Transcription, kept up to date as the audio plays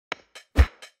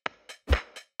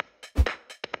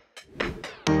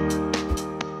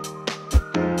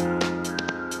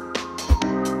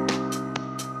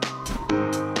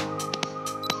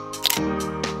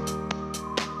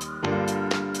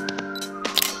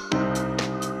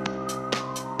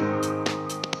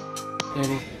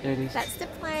There it is. That's the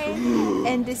plane.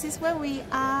 And this is where we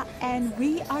are. And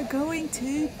we are going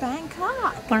to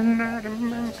Bangkok.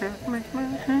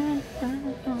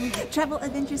 Travel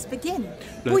adventures begin.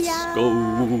 Let's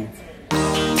go.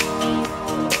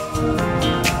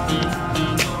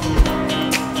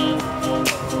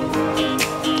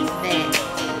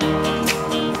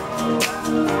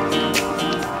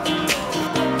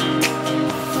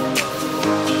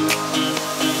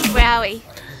 Where are we?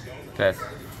 Beth,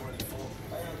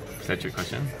 is that your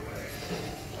question?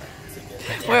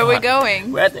 Where are we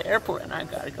going? We're at the airport and I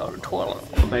gotta go to the toilet.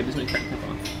 Oh, babe, just make cracked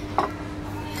pepper.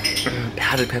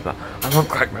 Powdered pepper. I love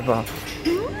cracked pepper.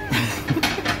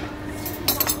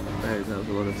 Babe, that was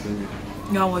a lot of food.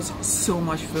 That was so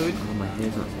much food. Oh, my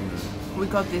hair's not saying that. We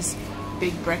got this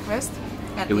big breakfast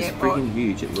at It the was airport. freaking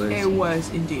huge. It was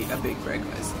indeed a big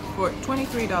breakfast for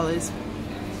 $23,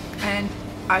 and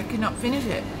I could not finish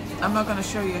it. I'm not going to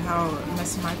show you how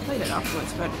messy my plate is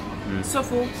afterwards, but so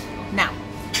full. Now,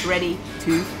 ready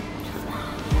to.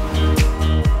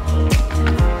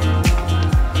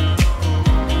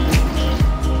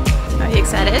 Are you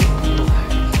excited?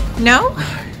 No?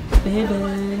 Baby,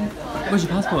 where's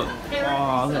your passport?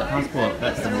 Oh, look at that passport.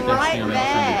 That's the best Right thing I've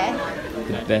there. ever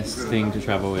seen. The best thing to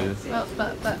travel with.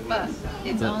 But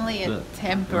it's only a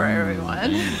temporary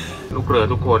one. ลูกเรือ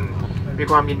ทุกคนมี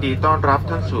ความยินดีต้อนรับ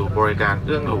ท่านสู่บริการเ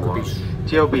อื้องหลวงเ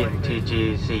ที่ยวบิน TG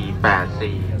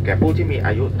 484 แก่ผู้ที่มีอ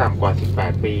ายุต่ำกว่า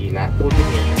 18 ปีและผู้ที่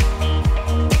มี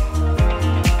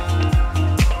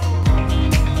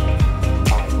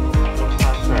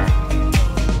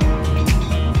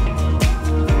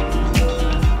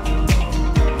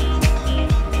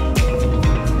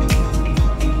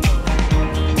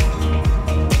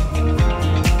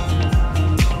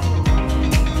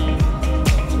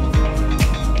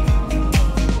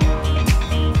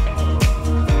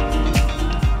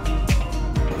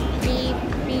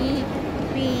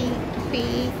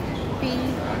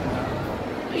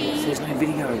There's no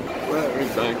video. We're in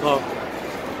Bangkok.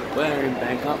 We're in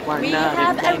Bangkok. We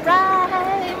have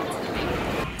arrived.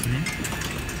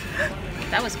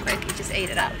 That was quick. We just ate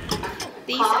it up.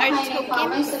 These are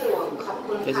tokens.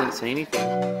 Doesn't say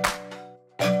anything.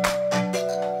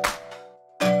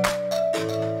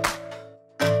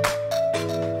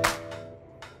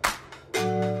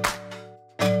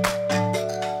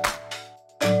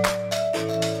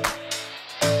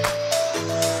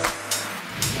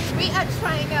 We are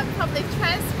trying out public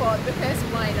transport because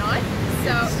why not?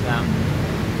 So It's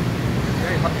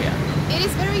very hot here. it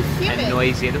is very humid And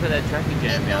noisy. Look at that traffic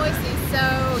jam and down there. noisy. So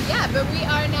yeah, but we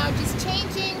are now just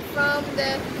changing from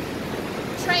the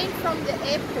train from the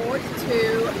airport to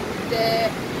the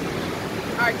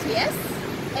RTS,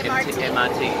 MRT.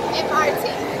 MRT.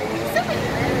 So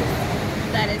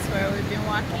that is where we've been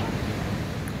walking.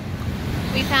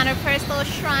 We found our first little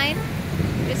shrine,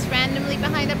 just randomly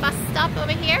behind the bus stop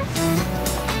over here.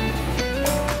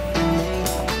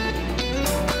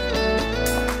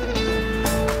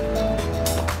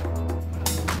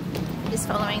 Just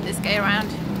following this guy around.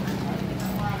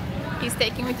 He's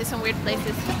taking me to some weird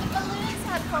places. Put the balloons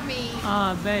out for me.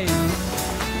 Ah, babe.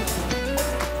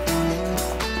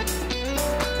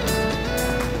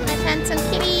 I found some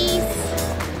kitties.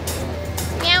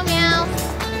 Meow meow.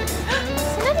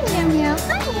 It's another meow meow.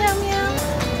 Hi meow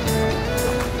meow.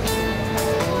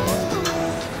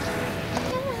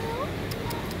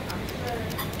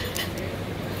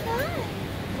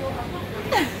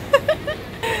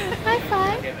 High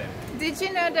five. Did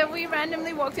you know that we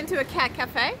randomly walked into a cat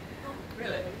cafe?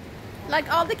 Really?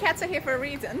 Like all the cats are here for a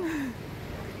reason.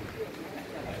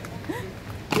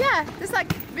 Yeah, there's like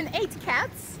been 8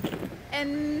 cats,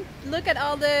 and look at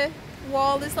all the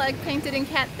wall is like painted in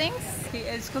cat things.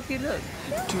 It's Cookie, look.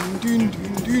 Dun, dun,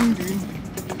 dun, dun, dun.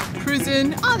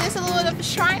 Prison. Oh, there's a little bit of a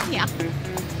shrine here.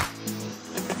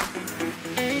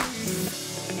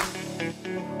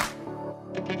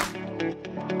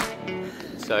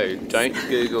 So don't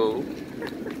Google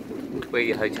where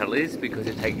your hotel is because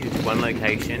it takes you to one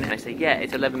location and I say, yeah,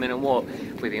 it's 11-minute walk.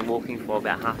 We've been walking for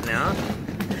about half an hour.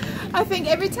 I think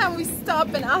every time we stop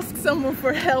and ask someone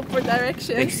for help or They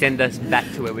directions. send us back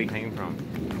to where we came from.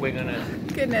 We're gonna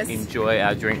Goodness. enjoy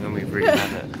our drink when we've reached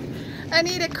it. I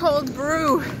need a cold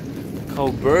brew.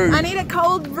 Cold brew. I need a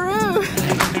cold brew.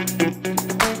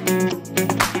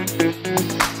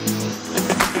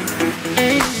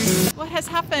 What has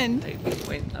happened? We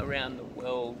went around the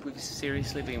world. We've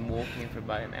seriously been walking for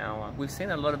about an hour. We've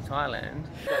seen a lot of Thailand.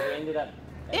 So we ended up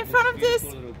In front of this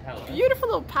palace. beautiful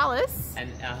little palace, And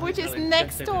our which is hotel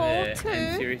next just over door there. to...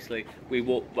 And seriously, we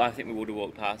walked. I think we would have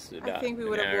walked past it about I think we an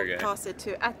would have hour walked ago. past it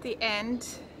too. At the end,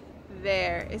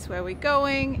 there is where we're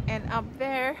going, and up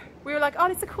there we were like, oh,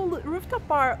 it's a cool rooftop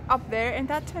bar up there, and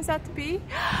that turns out to be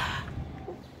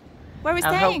where we're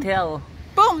staying. Hotel.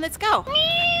 Boom, let's go.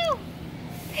 Meow.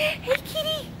 Hey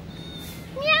kitty.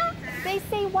 Meow. They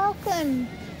say welcome.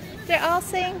 They're all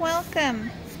saying welcome.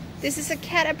 This is a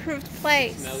cat approved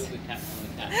place. Smells the cat on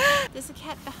the cat. There's a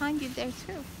cat behind you there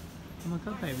too. Oh my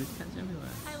god, babe, there's cats everywhere.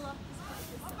 I love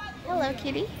this place. Hello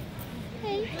kitty.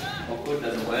 Hey. Awkward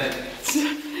doesn't work.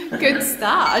 Good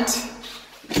start.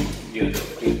 You're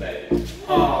so cute, baby.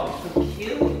 Oh, so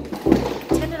cute.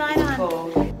 Turn the light on. Oh,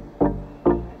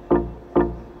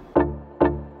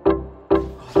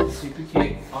 that's super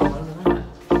cute. Oh, look at that.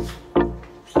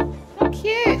 So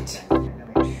cute.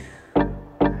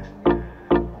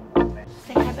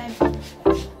 Say hi, babe.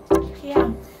 Yeah.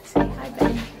 Say hi,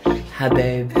 babe. Hi,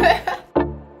 babe.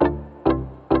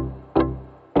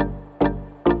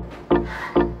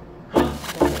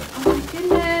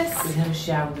 We have a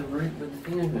shower with the roof with the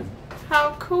thing open.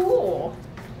 How cool!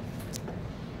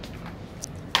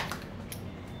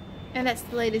 And that's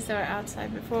the ladies that were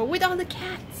outside before with all the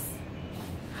cats.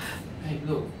 Hey,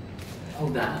 look.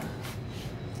 Hold that.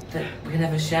 We can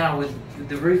have a shower with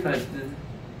the roof open.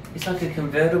 It's like a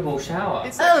convertible shower.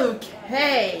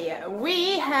 Okay,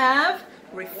 we have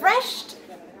refreshed,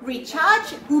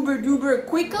 recharged, uber duper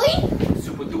quickly.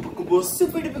 Super duper cool.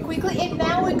 Super duper quickly, and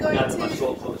now we're going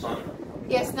to.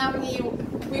 Yes, now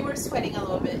we were sweating a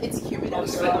little bit. It's humid. I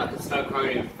was sweating like a smoke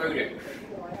cone photo.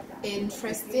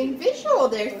 Interesting visual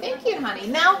there. Thank you, honey.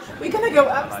 Now we're gonna go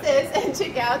upstairs and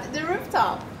check out the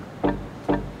rooftop.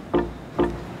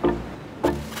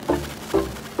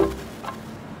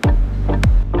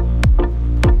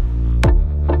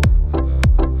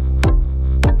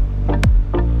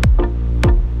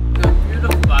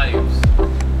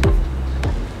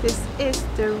 This is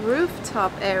the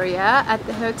rooftop area at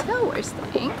the hotel we're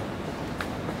staying.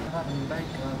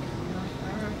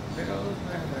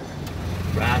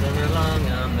 Riding along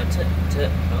on the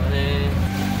Tuk-Tuk pony.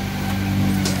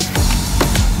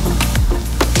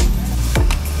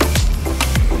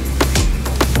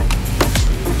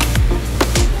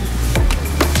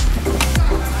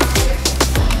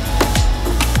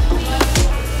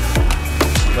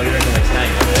 What do you reckon we're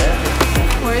staying over there?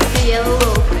 Where's the yellow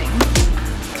little thing?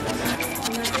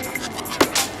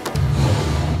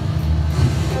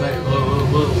 Wait, whoa, whoa,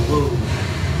 whoa, whoa.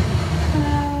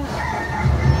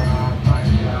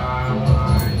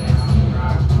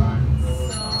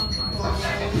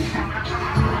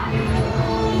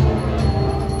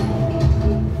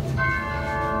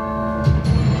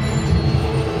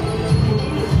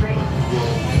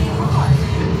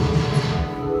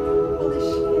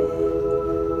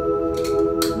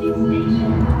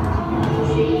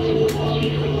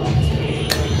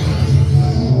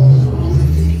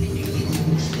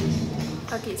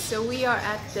 Okay, so we are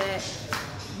at the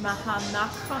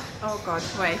Mahanakhon. Oh god,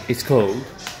 wait. It's called?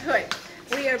 Wait.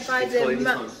 We are by the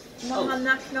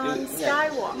Mahanakhon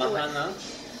Skywalk. Mahana.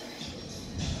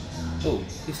 Oh,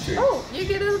 history. Oh, you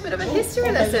get a little bit of a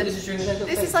history lesson.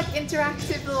 This is like like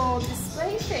interactive little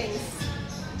display things.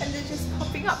 And they're just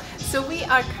popping up. So we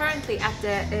are currently at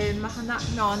the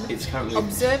Mahanakhon It's currently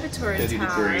Observatory 30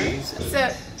 Tower. degrees. So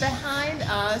behind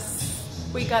us,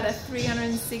 we got a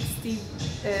 360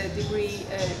 degree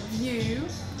view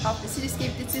of the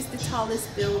cityscape. This is the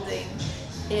tallest building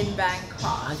in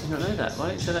Bangkok. I did not know that. Why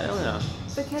didn't you say that earlier?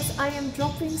 Because I am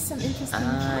dropping some interesting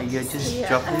facts You're just here.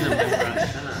 dropping them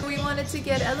right. We wanted to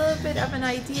get a little bit of an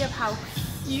idea of how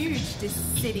huge this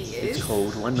city is. It's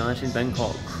called One Night in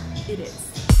Bangkok. It is.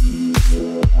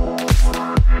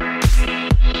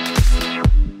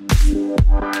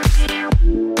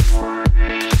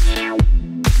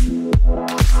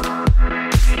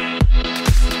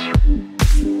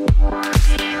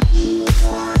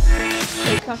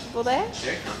 Are you comfortable there?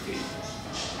 Very comfy.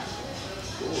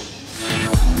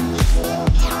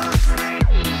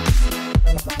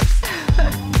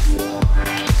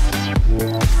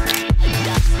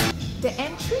 The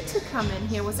entry to come in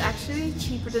here was actually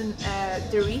cheaper than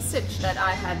the research that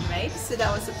I had made, so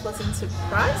that was a pleasant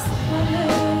surprise.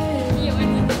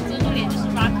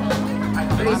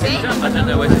 What do you think? I don't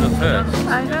know where to look first.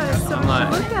 I know, it's so I'm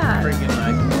much like to look at. freaking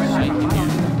like shaking here.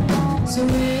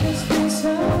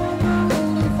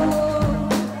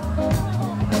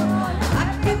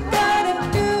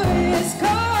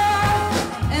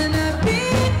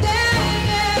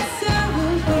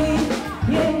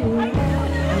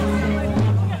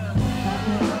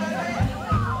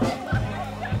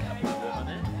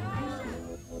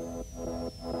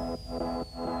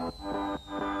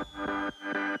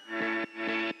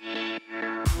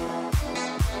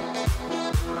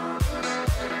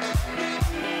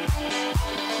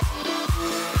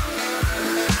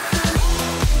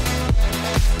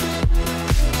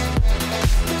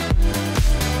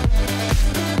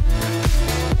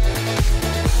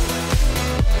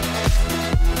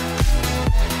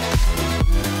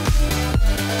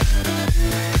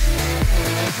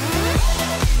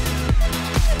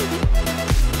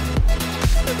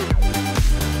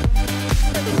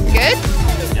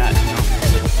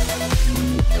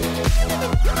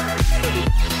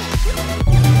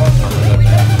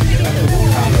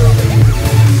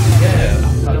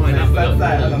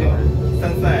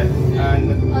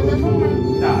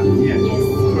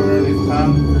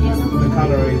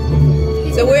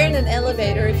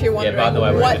 wondering by the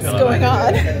way, we're what's going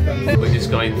on. We're just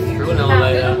going through an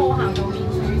elevator.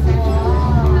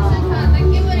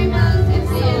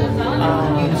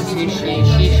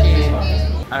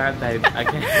 Alright, babe,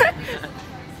 okay.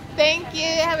 Thank you,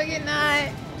 have a good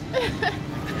night.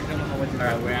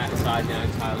 Alright, we're outside now in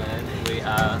Thailand. We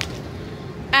are...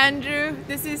 Andrew,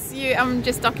 this is you. I'm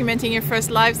just documenting your first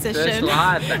live session. First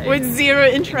live, babe. With zero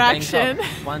interaction.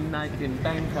 One night in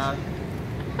Bangkok.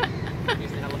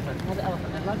 Here's the elephant. Oh, the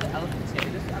elephant. I love the elephants here.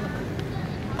 This elephant.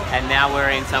 And now we're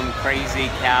in some crazy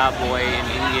cowboy and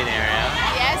Indian area.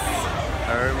 Yes.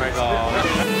 Oh my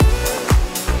god.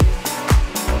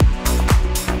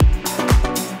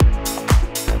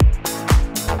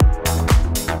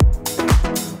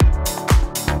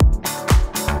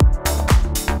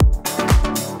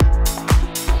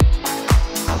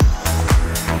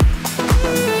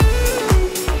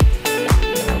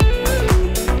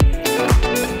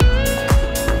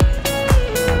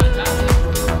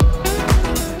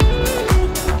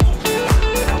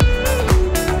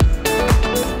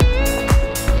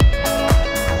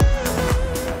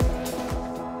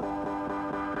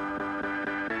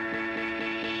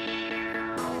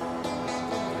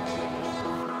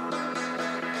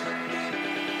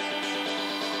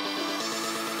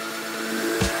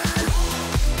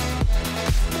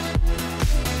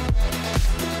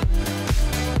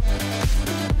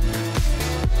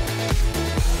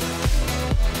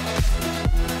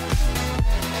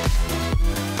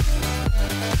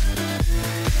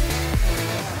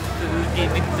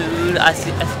 Give me food, ice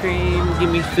cream, give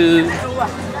me food.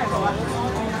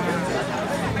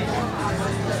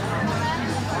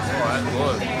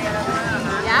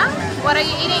 Yeah? What are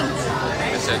you eating?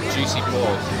 It's a juicy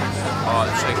pork. Oh,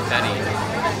 it's so fatty.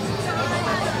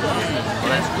 Well,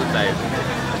 that's good, babe.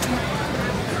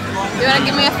 You wanna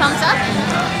give me a thumbs up?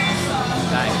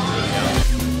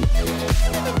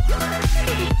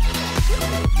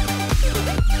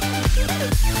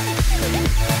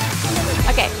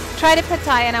 Okay, try the pad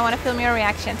thai and I want to film your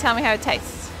reaction. Tell me how it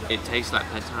tastes. It tastes like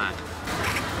pad thai.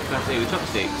 Can I say with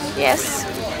chopsticks? Yes.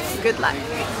 Good luck.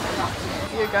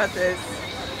 You got this.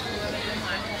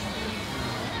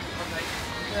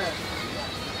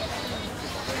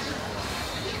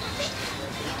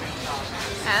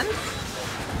 And?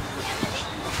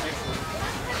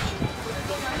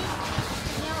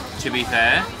 To be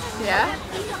fair, Yeah?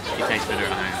 it tastes better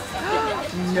at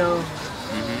home. No.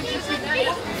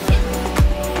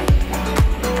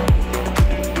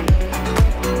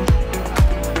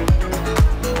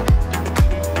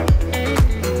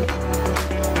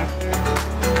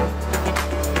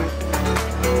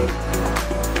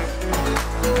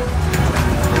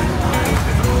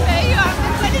 There you are,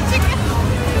 the bloody chicken.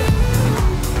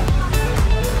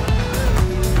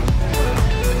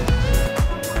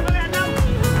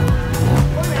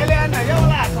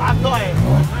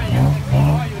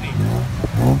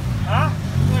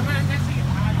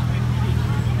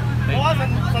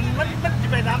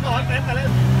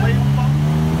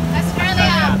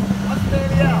 Australia.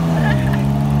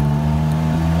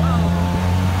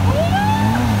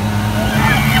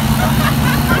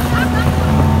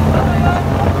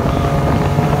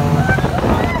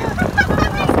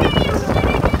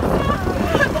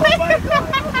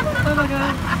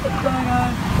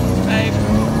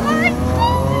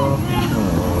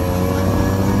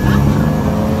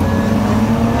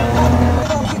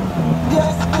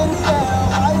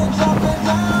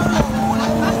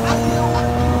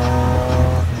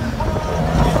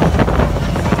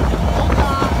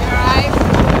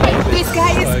 This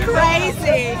guy is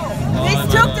crazy. This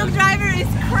tuk-tuk driver is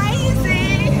crazy.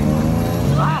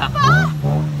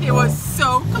 He was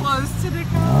so close to the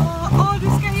girl. Oh,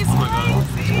 this guy is crazy.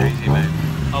 It's crazy, man.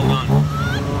 Hold on.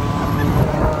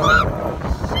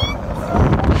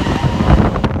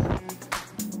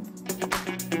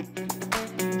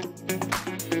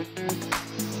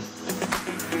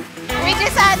 We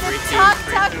just had the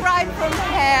tuk-tuk ride from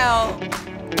hell.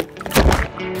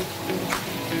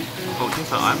 Oh,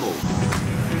 just an eyeball.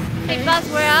 Hey Buzz,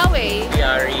 where are we? We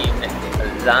are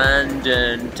in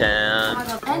London town.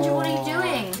 Andrew, what are you doing?